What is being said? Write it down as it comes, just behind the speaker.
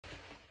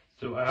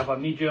So I have a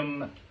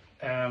medium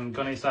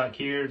Gunny Sack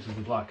here. This is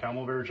the black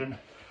camel version.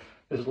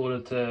 This is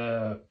loaded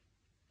to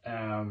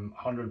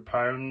 100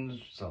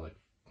 pounds, so like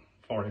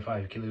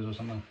 45 kilos or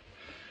something.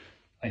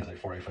 I think it's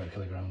like 45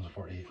 kilograms or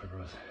 48, whatever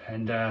it was.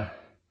 And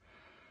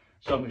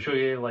so I'm going to show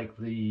you like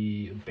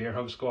the bear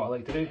hug squat I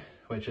like to do,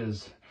 which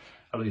is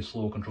a really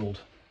slow controlled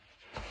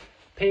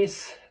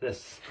pace.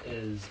 This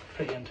is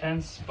pretty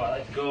intense, but I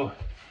like to go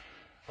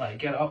like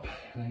get up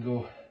and then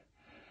go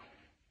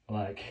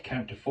like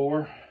count to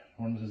 4.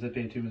 1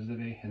 Mississippi, 2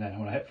 Mississippi, and then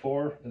when I hit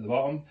 4 at the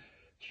bottom,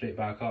 straight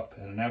back up,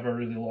 and I never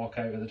really lock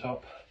out at the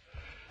top.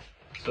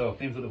 So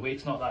even though the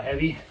weight's not that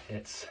heavy,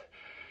 it's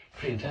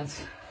pretty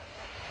intense.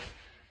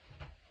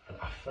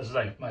 This is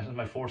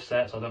my 4th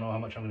set, so I don't know how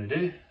much I'm going to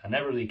do. I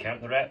never really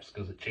count the reps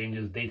because it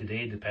changes day to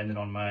day depending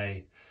on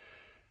my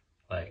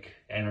like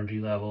energy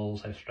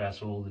levels, how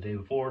stressful the day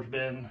before has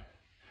been.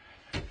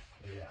 But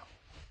yeah,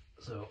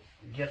 so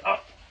get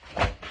up.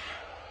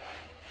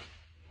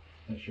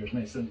 Make sure it's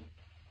nice and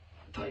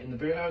tight in the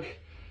bear hug,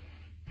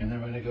 and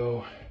then we're going to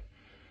go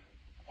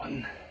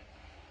 1,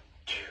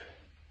 2,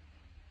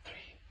 3,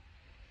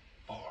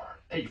 4.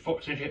 Hey, as soon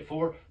as you hit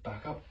 4,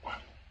 back up. 1,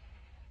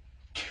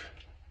 2,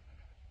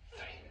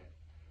 3,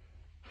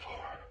 4.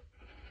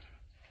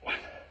 1,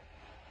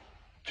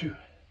 2, 3,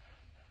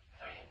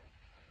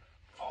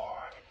 4.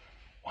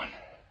 1,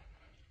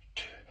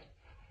 2, 3,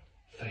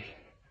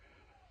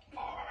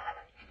 4.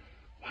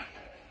 1,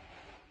 2,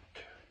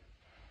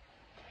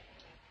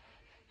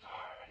 3, 4.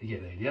 You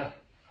get the idea?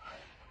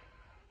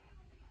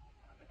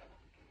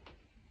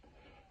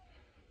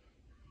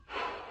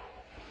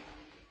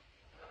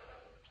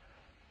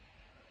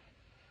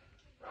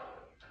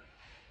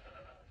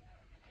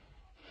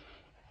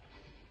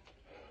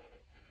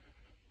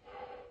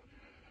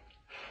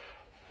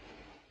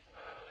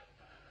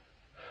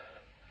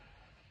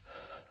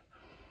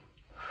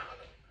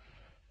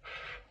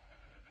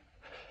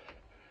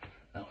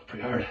 That was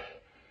pretty hard.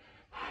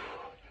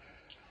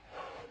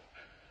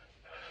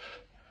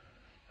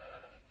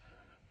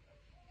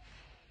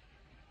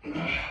 And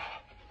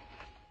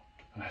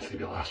that's gonna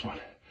be the last one.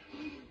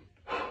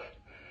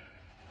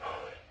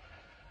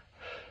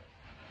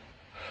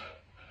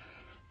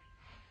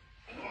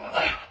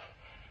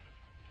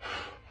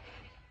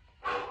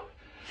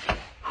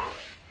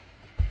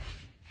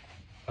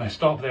 I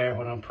stop there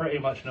when I pretty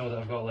much know that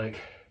I've got like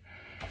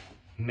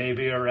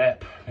maybe a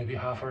rep, maybe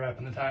half a rep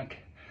in the tank.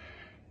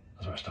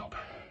 That's where I stop,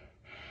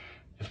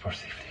 just for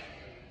safety.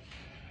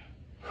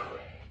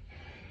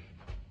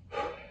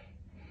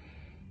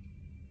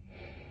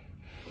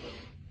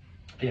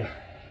 Yeah,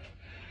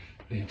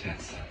 really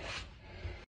intense.